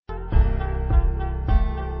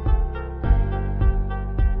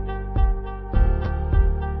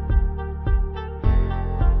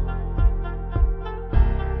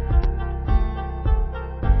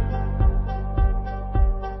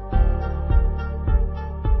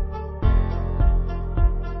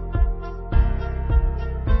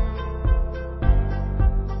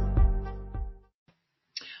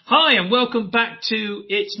Hi, and welcome back to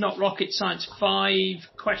It's Not Rocket Science, 5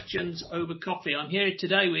 questions over coffee. I'm here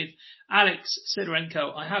today with Alex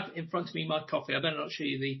Sidorenko. I have in front of me my coffee. I better not show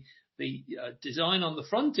you the design on the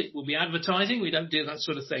front. It will be advertising. We don't do that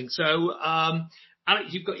sort of thing. So,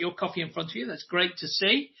 Alex, you've got your coffee in front of you. That's great to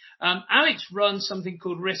see. Alex runs something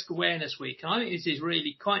called Risk Awareness Week. And I think this is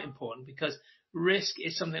really quite important because risk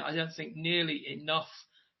is something I don't think nearly enough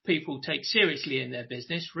people take seriously in their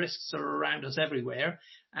business. Risks are around us everywhere,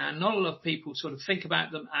 and not a lot of people sort of think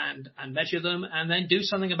about them and measure them and then do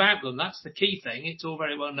something about them. That's the key thing. It's all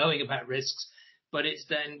very well knowing about risks, but it's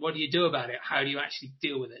then what do you do about it? How do you actually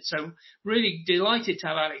deal with it? So really delighted to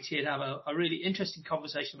have Alex here to have a really interesting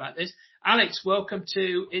conversation about this. Alex, welcome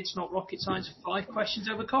to It's Not Rocket Science, 5 questions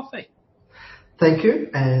over coffee. Thank you,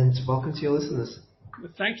 and welcome to your listeners.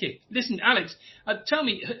 Thank you. Listen, Alex, tell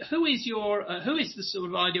me, who is the sort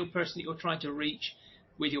of ideal person that you're trying to reach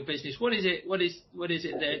with your business? What is it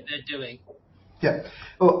they're doing? Yeah.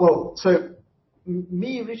 Well, so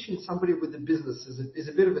me reaching somebody with a business is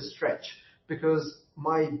a bit of a stretch because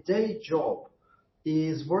my day job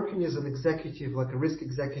is working as an executive, like a risk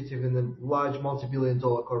executive in a large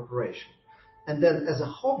multi-billion-dollar corporation. And then as a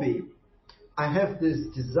hobby, I have this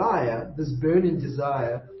burning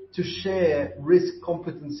desire to share risk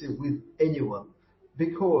competency with anyone,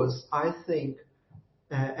 because I think,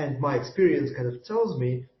 and my experience kind of tells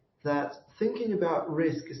me, that thinking about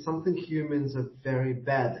risk is something humans are very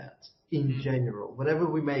bad at in general. Whenever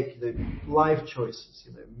we make life choices,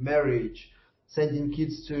 marriage, sending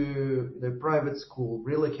kids to private school,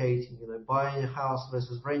 relocating, buying a house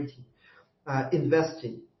versus renting,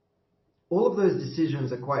 investing, all of those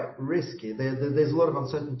decisions are quite risky. There's a lot of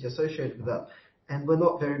uncertainty associated with that, and we're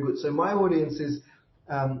not very good. So my audience is,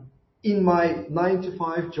 in my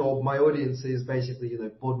 9-to-5 job, my audience is basically,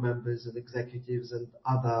 board members and executives and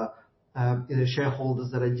other, shareholders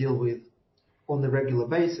that I deal with on a regular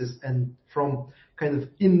basis. And from kind of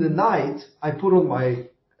in the night, I put on my,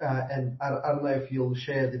 and I don't know if you'll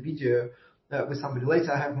share the video with somebody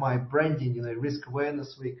later, I have my branding, Risk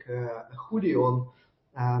Awareness Week hoodie on.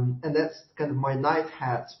 And that's kind of my night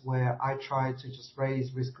hat, where I try to just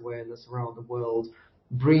raise risk awareness around the world,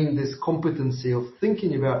 bring this competency of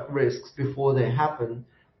thinking about risks before they happen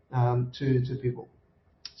to people.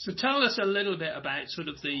 So tell us a little bit about sort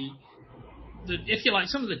of the if you like,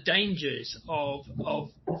 some of the dangers of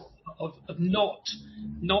not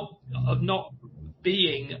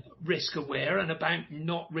being risk aware and about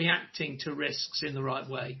not reacting to risks in the right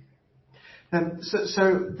way.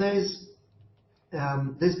 So there's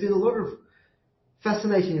been a lot of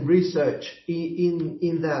fascinating research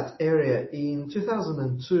in that area. In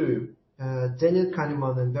 2002, Daniel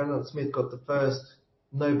Kahneman and Bernard Smith got the first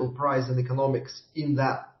Nobel Prize in economics in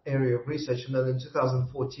that area of research. And then in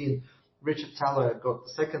 2014, Richard Thaler got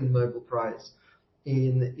the second Nobel Prize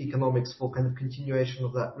in economics for kind of continuation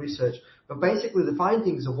of that research. But basically the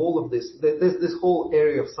findings of all of this, there's this whole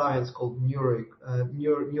area of science called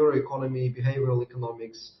neuroeconomy, behavioral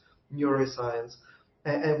economics, neuroscience.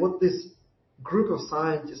 And what this group of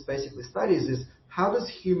scientists basically studies is, how does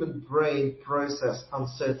human brain process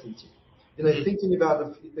uncertainty? Thinking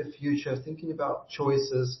about the future, thinking about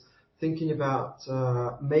choices, thinking about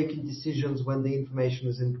making decisions when the information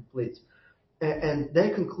is incomplete. And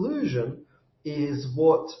their conclusion is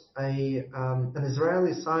what an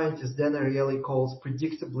Israeli scientist, Dan Ariely, calls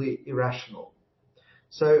predictably irrational.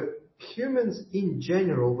 So humans in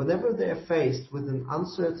general, whenever they're faced with an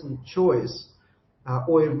uncertain choice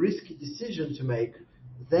or a risky decision to make,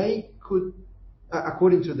 they could,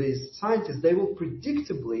 according to these scientists, they will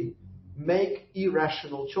predictably make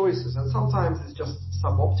irrational choices. And sometimes it's just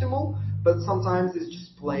suboptimal, but sometimes it's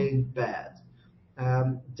just plain bad.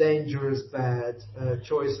 Dangerous, bad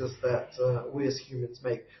choices that we as humans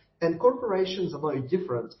make. And corporations are no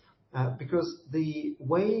different, because the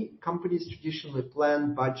way companies traditionally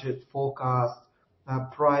plan, budget, forecast,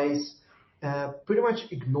 price, pretty much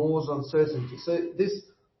ignores uncertainty. So this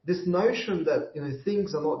notion that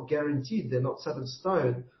things are not guaranteed, they're not set in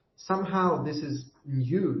stone, somehow this is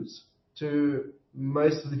news to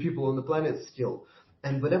most of the people on the planet still.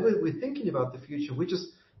 And whenever we're thinking about the future, we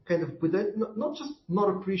just kind of, we don't, not just not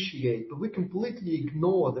appreciate, but we completely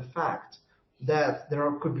ignore the fact that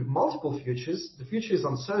could be multiple futures. The future is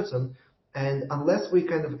uncertain, and unless we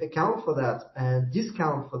kind of account for that and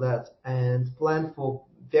discount for that and plan for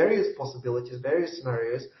various possibilities, various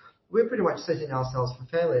scenarios, we're pretty much setting ourselves for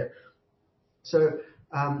failure. So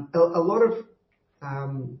a lot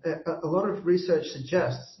of research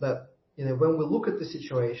suggests that when we look at the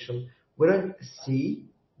situation, we don't see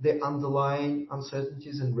the underlying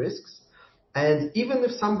uncertainties and risks. And even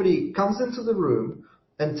if somebody comes into the room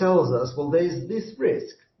and tells us, well, there's this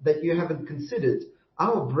risk that you haven't considered,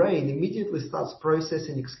 our brain immediately starts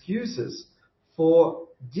processing excuses for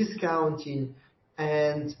discounting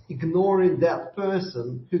and ignoring that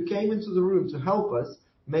person who came into the room to help us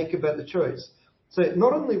make a better choice. So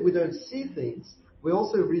not only we don't see things, we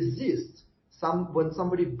also resist when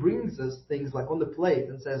somebody brings us things like on the plate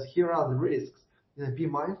and says, here are the risks, be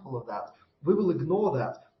mindful of that. We will ignore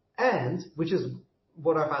that. And, which is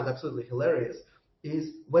what I find absolutely hilarious,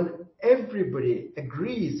 is when everybody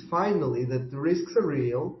agrees finally that the risks are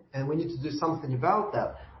real and we need to do something about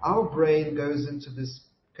that, our brain goes into this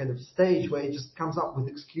kind of stage where it just comes up with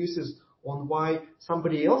excuses on why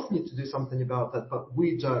somebody else needs to do something about that, but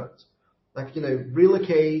we don't. Like,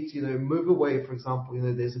 relocate, move away, for example,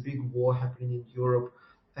 there's a big war happening in Europe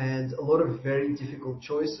and a lot of very difficult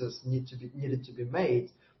choices needed to be made.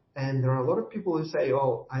 And there are a lot of people who say,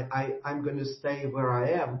 oh, I'm going to stay where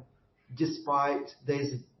I am, despite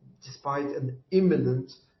an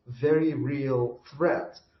imminent, very real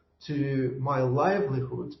threat to my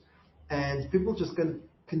livelihood. And people just can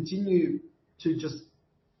continue to just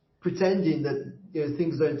pretending that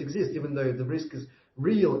things don't exist, even though the risk is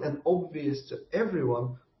real and obvious to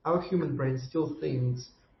everyone. Our human brain still thinks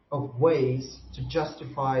of ways to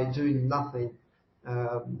justify doing nothing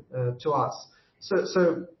to us.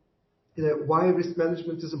 So why risk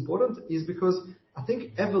management is important is because I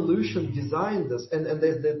think evolution designed us, and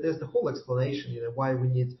there's the whole explanation, why we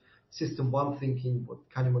need system one thinking, what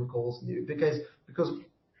Kahneman calls new, because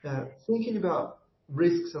thinking about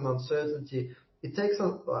risks and uncertainty, it takes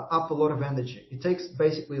up a lot of energy. It takes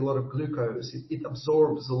basically a lot of glucose. It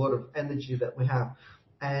absorbs a lot of energy that we have.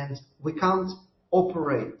 And we can't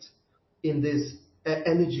operate in this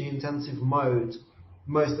energy-intensive mode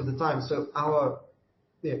most of the time. So our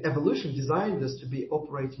evolution designed us to be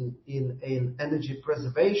operating in an energy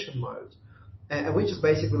preservation mode. And we just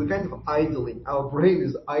basically, we're kind of idling. Our brain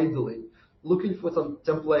is idling, looking for some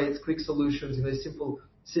templates, quick solutions,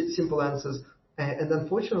 simple answers. And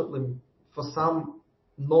unfortunately, for some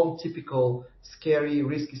non-typical, scary,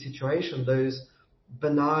 risky situation, those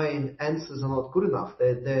benign answers are not good enough.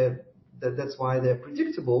 That's why they're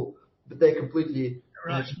predictable, but they're completely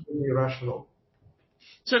irrational.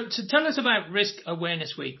 So tell us about Risk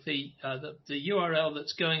Awareness Week, the URL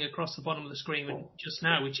that's going across the bottom of the screen just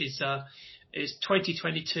now, which is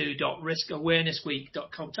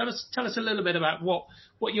 2022.riskawarenessweek.com. Tell us a little bit about what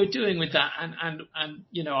you're doing with that, and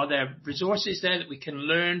are there resources there that we can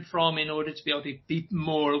learn from in order to be able to be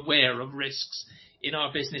more aware of risks in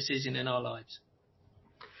our businesses and in our lives?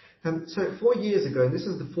 So 4 years ago, and this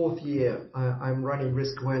is the 4th year, I'm running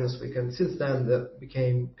Risk Awareness Week, and since then that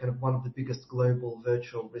became kind of one of the biggest global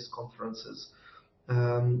virtual risk conferences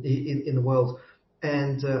in the world.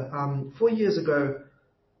 And 4 years ago,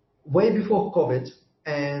 way before COVID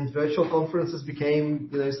and virtual conferences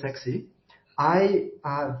became sexy, I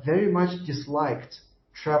very much disliked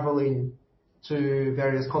traveling to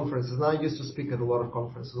various conferences. And I used to speak at a lot of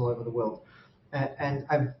conferences all over the world, and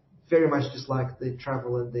I very much disliked the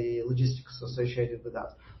travel and the logistics associated with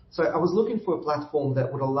that. So I was looking for a platform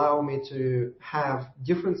that would allow me to have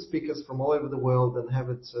different speakers from all over the world and have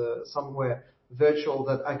it somewhere virtual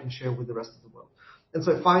that I can share with the rest of the world. And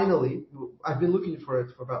so finally, I've been looking for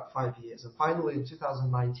it for about 5 years. And finally, in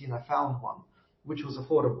 2019, I found one, which was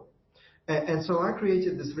affordable. And so I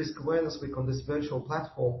created this Risk Awareness Week on this virtual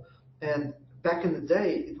platform. And back in the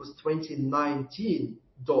day, it was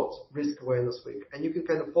 2019.Risk Awareness Week. And you can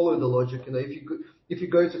kind of follow the logic. If you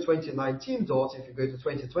go to 2019 dot, if you go to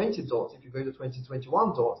 2020 dot, if you go to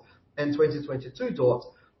 2021 dot, and 2022 dot,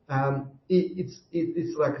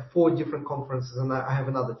 it's like 4 different conferences. And I have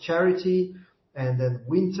another charity, and then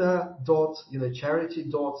winter dot, charity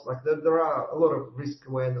dots. Like there are a lot of risk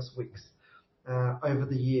awareness weeks over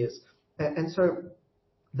the years. And so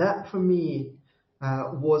that for me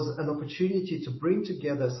was an opportunity to bring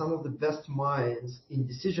together some of the best minds in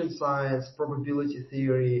decision science, probability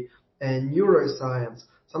theory, and neuroscience.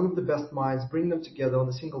 Some of the best minds, bring them together on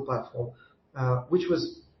a single platform, which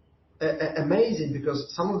was amazing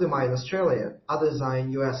because some of them are in Australia, others are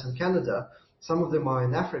in US and Canada, some of them are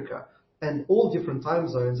in Africa, and all different time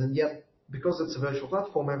zones, and yet because it's a virtual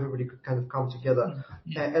platform, everybody could kind of come together.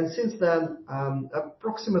 And since then,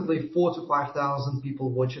 approximately 4,000 to 5,000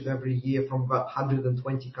 people watch it every year from about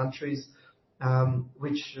 120 countries,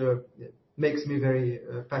 which makes me very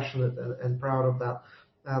passionate and proud of that.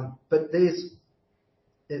 But there's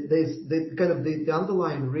the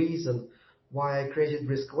underlying reason why I created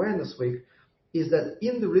Risk Awareness Week is that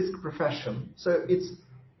in the risk profession, so it's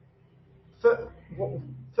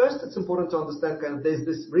first it's important to understand there's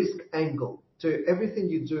this risk angle to everything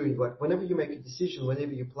you do. Like whenever you make a decision,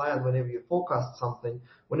 whenever you plan, whenever you forecast something,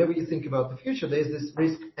 whenever you think about the future, there's this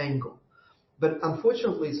risk angle. But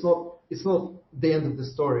unfortunately, it's not the end of the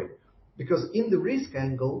story, because in the risk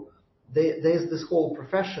angle, there's this whole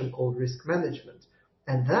profession called risk management,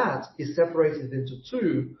 and that is separated into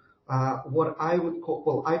two. What I would call,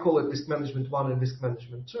 well, I call it risk management 1 and risk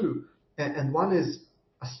management 2, and one is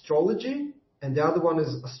astrology, and the other one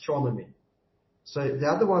is astronomy. So the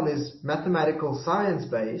other one is mathematical science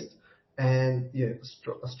based, and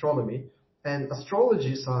astronomy, and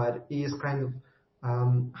astrology side is kind of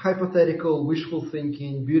hypothetical, wishful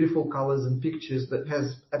thinking, beautiful colors and pictures that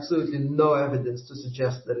has absolutely no evidence to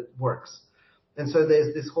suggest that it works. And so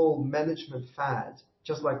there's this whole management fad,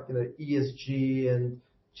 just like ESG and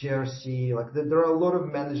GRC. Like there are a lot of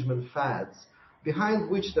management fads behind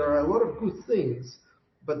which there are a lot of good things,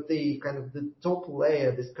 but the kind of the top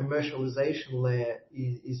layer, this commercialization layer,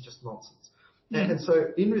 is just nonsense. Mm-hmm. And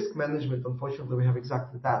so in risk management, unfortunately, we have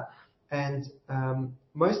exactly that. And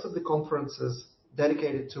most of the conferences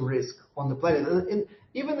dedicated to risk on the planet, and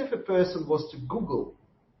even if a person was to Google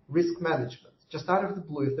risk management, just out of the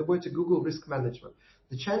blue, if they were to Google risk management,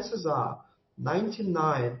 the chances are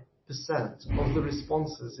 99% of the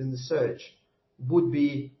responses in the search would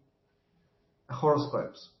be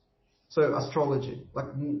horoscopes. So astrology,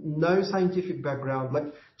 like no scientific background,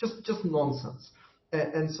 like just nonsense.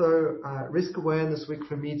 And so Risk Awareness Week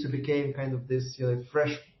for me became kind of this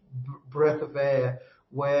fresh breath of air,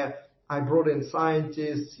 where I brought in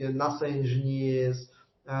scientists, NASA engineers,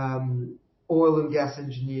 oil and gas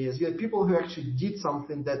engineers, people who actually did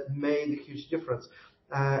something that made a huge difference.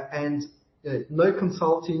 And no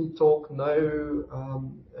consulting talk, no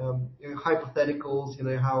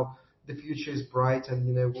hypotheticals, how the future is bright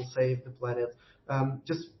and we'll save the planet.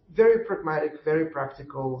 Just very pragmatic, very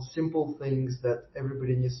practical, simple things that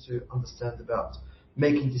everybody needs to understand about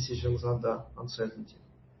making decisions under uncertainty.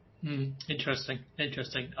 Interesting.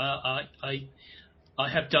 I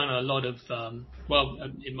have done a lot of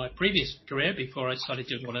in my previous career, before I started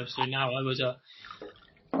doing what I was doing now, I was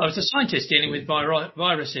a scientist dealing with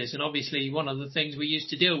viruses, and obviously one of the things we used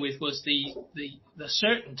to deal with was the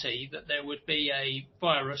certainty that there would be a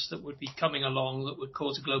virus that would be coming along that would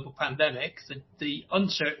cause a global pandemic. The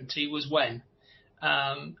uncertainty was when,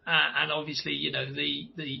 and obviously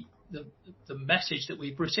the message that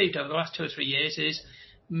we've received over the last 2 or 3 years is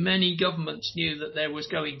many governments knew that there was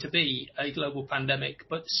going to be a global pandemic,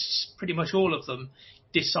 but pretty much all of them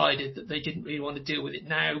decided that they didn't really want to deal with it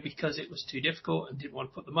now because it was too difficult and didn't want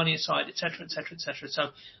to put the money aside, etc., etc., etc.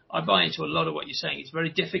 So I buy into a lot of what you're saying. It's very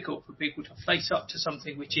difficult for people to face up to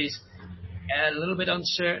something which is a little bit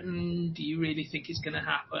uncertain. Do you really think it's going to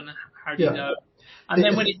happen? How do you know? And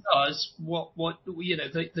then when it does,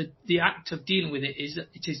 the act of dealing with it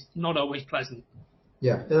is not always pleasant.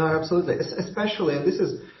 Yeah, absolutely. Especially, and this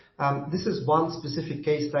is one specific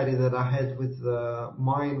case study that I had with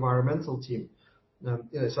my environmental team.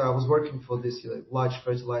 So I was working for this large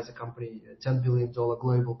fertilizer company, $10 billion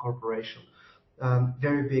global corporation,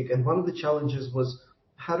 very big. And one of the challenges was,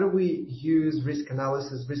 how do we use risk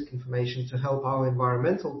analysis, risk information to help our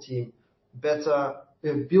environmental team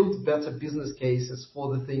build better business cases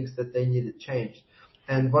for the things that they needed changed.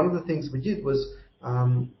 And one of the things we did was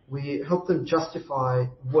we helped them justify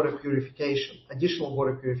water purification, additional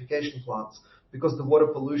water purification plants, because the water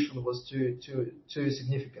pollution was too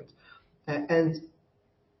significant. And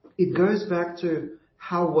it goes back to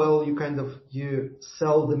how well you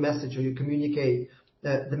sell the message, or you communicate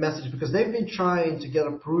the message, because they've been trying to get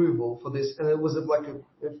approval for this, and it was like a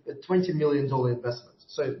 $20 million investment.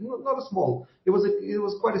 So not a small, it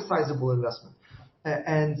was quite a sizable investment.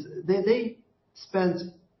 And they spent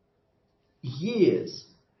years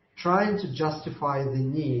trying to justify the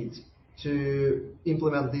need to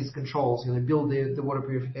implement these controls, build the water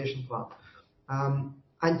purification plant,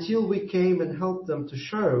 until we came and helped them to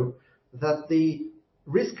show that the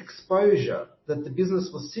risk exposure that the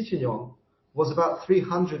business was sitting on was about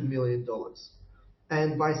 $300 million.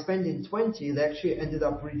 And by spending 20, they actually ended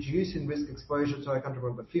up reducing risk exposure to, I can't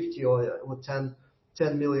remember, 50 or 10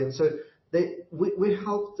 million. So we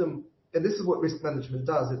helped them. And this is what risk management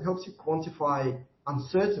does. It helps you quantify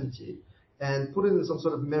uncertainty and put it in some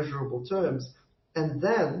sort of measurable terms. And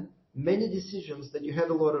then many decisions that you had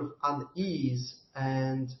a lot of unease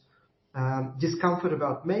and discomfort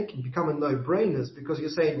about making become a no-brainers, because you're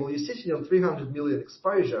saying, well, you're sitting on 300 million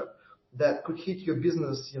exposure that could hit your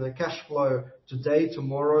business, cash flow today,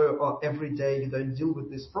 tomorrow, or every day you don't deal with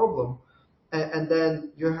this problem. And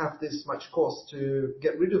then you have this much cost to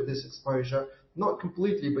get rid of this exposure. not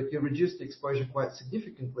completely, but you reduce the exposure quite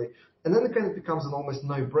significantly. And then it kind of becomes an almost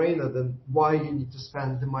no-brainer then why you need to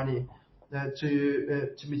spend the money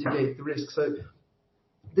to mitigate the risk. So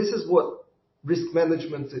this is what risk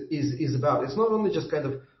management is about. It's not only just kind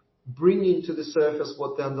of bringing to the surface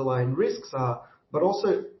what the underlying risks are, but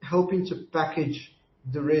also helping to package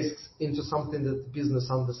the risks into something that the business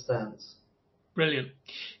understands. Brilliant.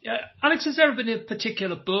 Alex, has there been a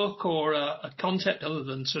particular book or a concept other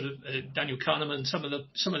than sort of Daniel Kahneman, some of the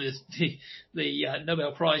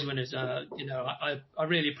Nobel Prize winners? I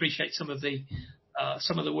really appreciate some of the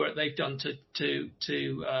work they've done to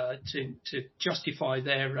justify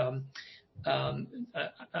their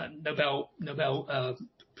Nobel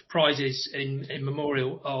prizes in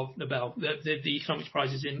memorial of Nobel, the economics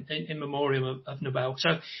prizes in memoriam of Nobel.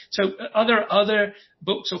 So are there other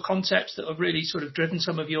books or concepts that have really sort of driven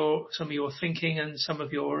some of your thinking and some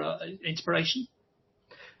of your inspiration?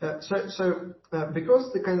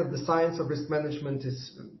 Because the kind of the science of risk management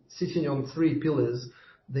is sitting on three pillars: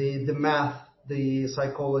 the math, the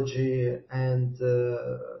psychology, and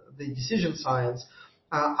the decision science.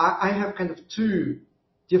 I have kind of two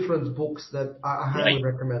different books that I highly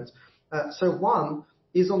recommend. So one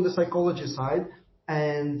is on the psychology side,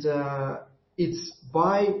 and it's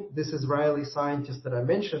by this Israeli scientist that I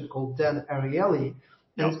mentioned called Dan Ariely,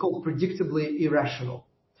 and it's called Predictably Irrational.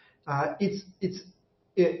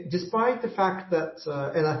 Despite the fact that,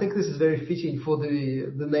 and I think this is very fitting for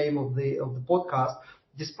the name of the podcast,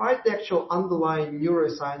 despite the actual underlying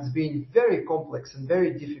neuroscience being very complex and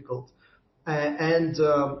very difficult, and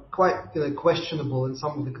quite questionable in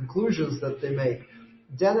some of the conclusions that they make,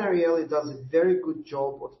 Dan Ariely does a very good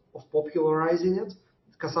job of popularizing it,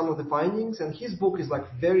 because some of the findings, and his book is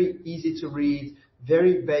like very easy to read,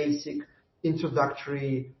 very basic,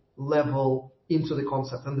 introductory level into the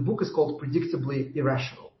concept. And the book is called Predictably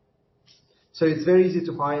Irrational. So it's very easy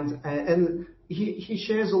to find, and he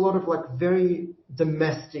shares a lot of like very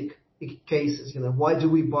domestic cases. Why do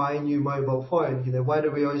we buy a new mobile phone? Why do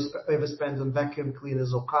we always overspend on vacuum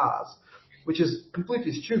cleaners or cars? Which is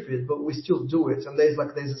completely stupid, but we still do it. And there's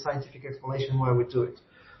a scientific explanation why we do it.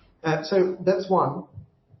 So that's one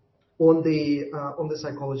on the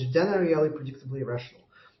psychology. Dan Ariely, Predictably Irrational.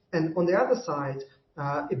 And on the other side,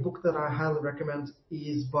 a book that I highly recommend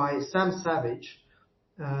is by Sam Savage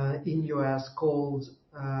in US called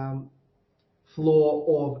Flaw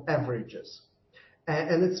of Averages.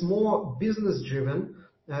 And it's more business driven.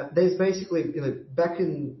 There's basically, back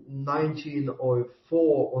in 1904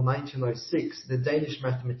 or 1906, the Danish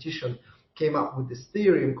mathematician came up with this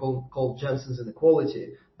theorem called Jensen's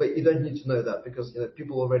inequality. But you don't need to know that because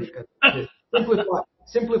people already kind of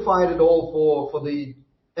simplified it all for the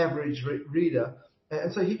average reader.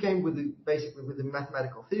 And so he came with the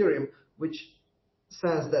mathematical theorem, which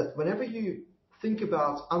says that whenever you think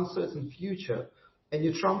about uncertain future and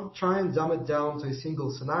you try and dumb it down to a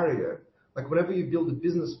single scenario, like whenever you build a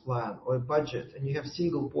business plan or a budget and you have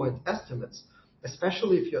single point estimates,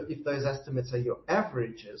 especially if those estimates are your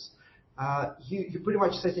averages, you're pretty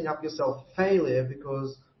much setting up yourself failure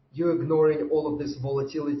because you're ignoring all of this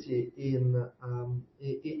volatility in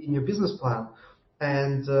your business plan,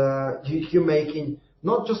 and you're making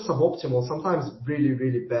not just suboptimal, sometimes really,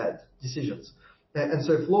 really bad decisions. And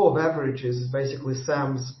so Flaw of Averages is basically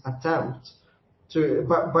Sam's attempt to,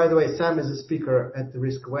 by the way, Sam is a speaker at the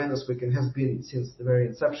Risk Awareness Week and has been since the very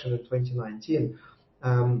inception in 2019.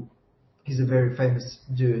 He's a very famous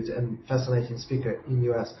dude and fascinating speaker in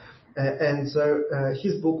the US. And so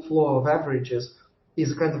his book, Flaw of Averages,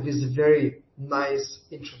 is a very nice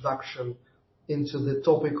introduction into the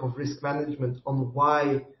topic of risk management on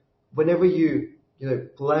why whenever you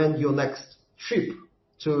plan your next trip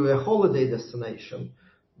to a holiday destination,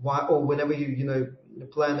 or whenever you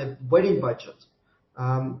plan a wedding budget,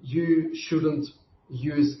 you shouldn't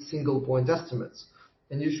use single point estimates,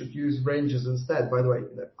 and you should use ranges instead. By the way,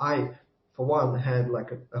 I, for one, had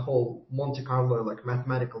like a whole Monte Carlo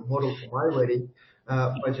mathematical model for my wedding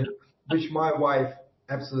budget, which my wife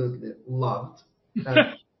absolutely loved.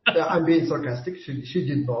 I'm being sarcastic. She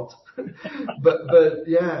did not, but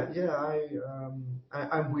yeah,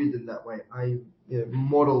 I'm weird in that way. I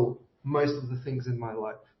model most of the things in my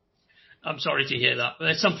life. I'm sorry to hear that.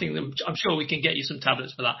 There's something that I'm sure we can get you some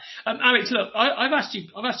tablets for that. Alex, look, I've asked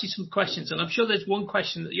you some questions, and I'm sure there's one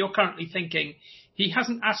question that you're currently thinking he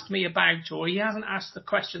hasn't asked me about, or he hasn't asked the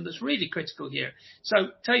question that's really critical here.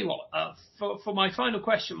 So tell you what, for my final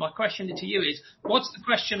question, my question to you is, what's the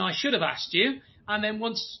question I should have asked you? And then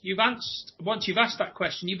once you've asked that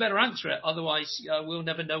question, you better answer it. Otherwise, we'll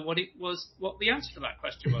never know what the answer to that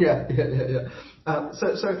question was. Yeah.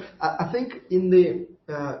 So I think in the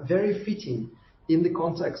very fitting in the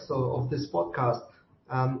context of this podcast,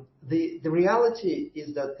 the reality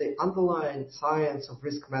is that the underlying science of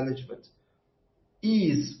risk management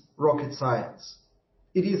is rocket science.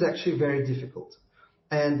 It is actually very difficult.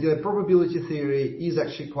 And the probability theory is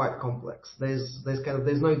actually quite complex. There's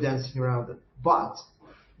no dancing around it. But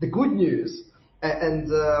the good news, and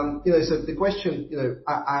so the question,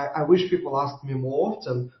 I wish people asked me more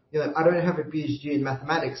often. I don't have a PhD in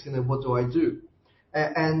mathematics. What do I do?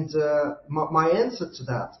 And my answer to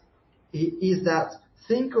that is that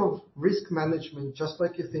think of risk management just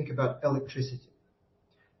like you think about electricity.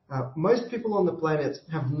 Most people on the planet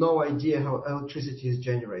have no idea how electricity is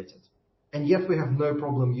generated, and yet we have no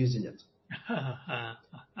problem using it.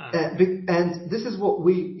 And this is what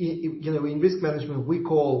we, in risk management, we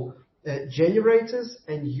call generators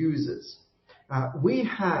and users. We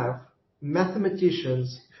have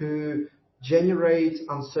mathematicians who generate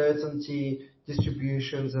uncertainty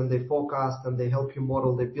distributions, and they forecast, and they help you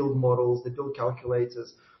model, they build models, they build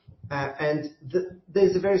calculators. And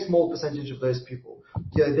there's a very small percentage of those people.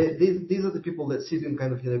 These are the people that sit in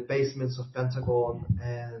basements of Pentagon,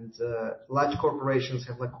 and large corporations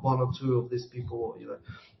have like one or two of these people.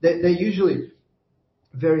 They're usually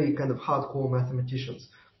very kind of hardcore mathematicians,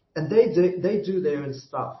 and they do their own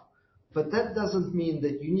stuff. But that doesn't mean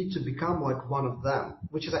that you need to become like one of them,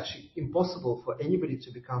 which is actually impossible for anybody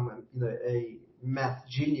to become a math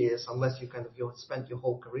genius unless you spent your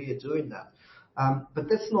whole career doing that. But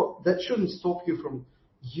that shouldn't stop you from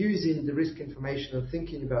using the risk information and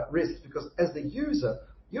thinking about risk, because as the user,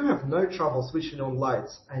 you have no trouble switching on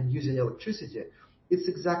lights and using electricity. It's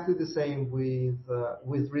exactly the same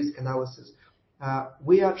with risk analysis.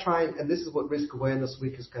 We are trying, and this is what Risk Awareness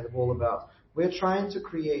Week is kind of all about. We're trying to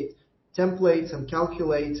create templates and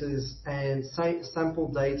calculators and sample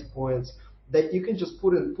data points that you can just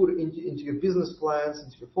put into your business plans,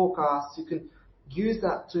 into your forecasts. You can use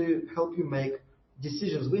that to help you make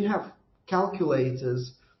decisions. We have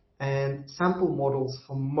calculators and sample models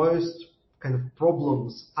for most kind of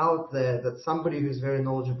problems out there that somebody who's very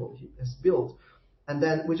knowledgeable has built. And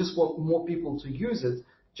then we just want more people to use it,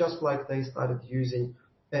 just like they started using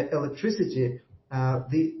electricity.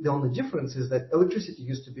 The only difference is that electricity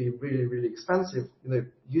used to be really, really expensive.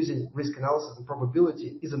 Using risk analysis and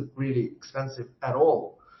probability isn't really expensive at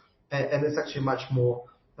all, and it's actually much more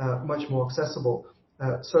accessible.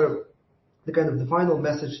 So the final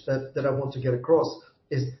message that I want to get across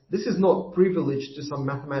is this is not privileged to some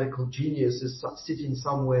mathematical geniuses sitting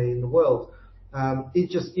somewhere in the world.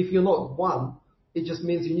 If you're not one, it just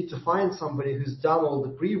means you need to find somebody who's done all the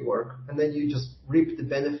pre-work, and then you just reap the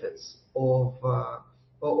benefits of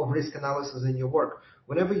risk analysis in your work.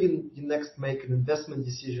 Whenever you next make an investment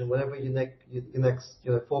decision, whenever you next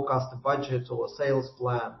forecast a budget or a sales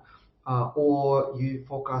plan, or you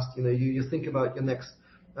forecast, you think about your next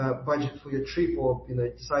budget for your trip, or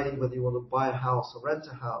deciding whether you want to buy a house or rent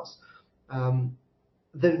a house,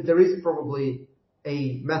 there is probably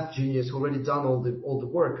a math genius who already done all the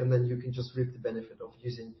work, and then you can just reap the benefit of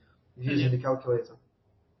using the calculator.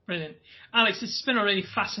 Brilliant. Alex, this has been a really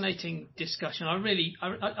fascinating discussion. I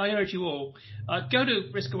urge you all, go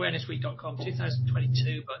to riskawarenessweek.com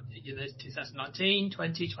 2022, but there's 2019,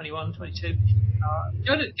 20, 21, 22.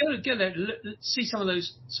 Go there, see some of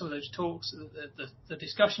those talks, the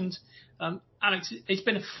discussions. Alex, it's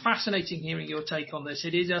been fascinating hearing your take on this.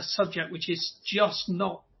 It is a subject which is just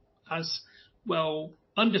not as well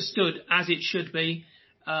understood as it should be.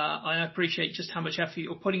 I appreciate just how much effort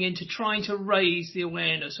you're putting into trying to raise the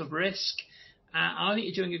awareness of risk. I think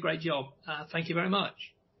you're doing a great job. Thank you very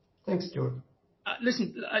much. Thanks, Stuart.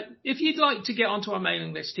 Listen, if you'd like to get onto our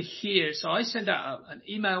mailing list to hear, so I send out an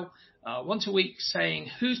email once a week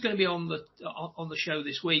saying who's going to be on the show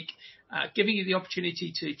this week, giving you the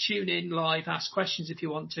opportunity to tune in live, ask questions if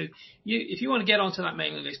you want to. If you want to get onto that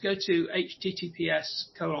mailing list, go to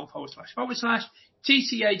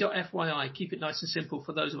https://tca.fyi. Keep it nice and simple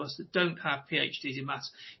for those of us that don't have PhDs in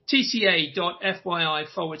maths.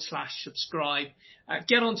 tca.fyi/subscribe.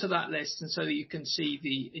 Get onto that list, and so that you can see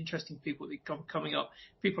the interesting people that are coming up,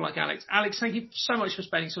 people like Alex. Alex, thank you so much for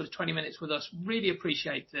spending sort of 20 minutes with us. Really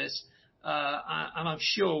appreciate this. And I'm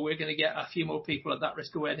sure we're going to get a few more people at that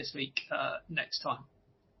Risk Awareness Week next time.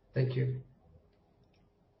 Thank you.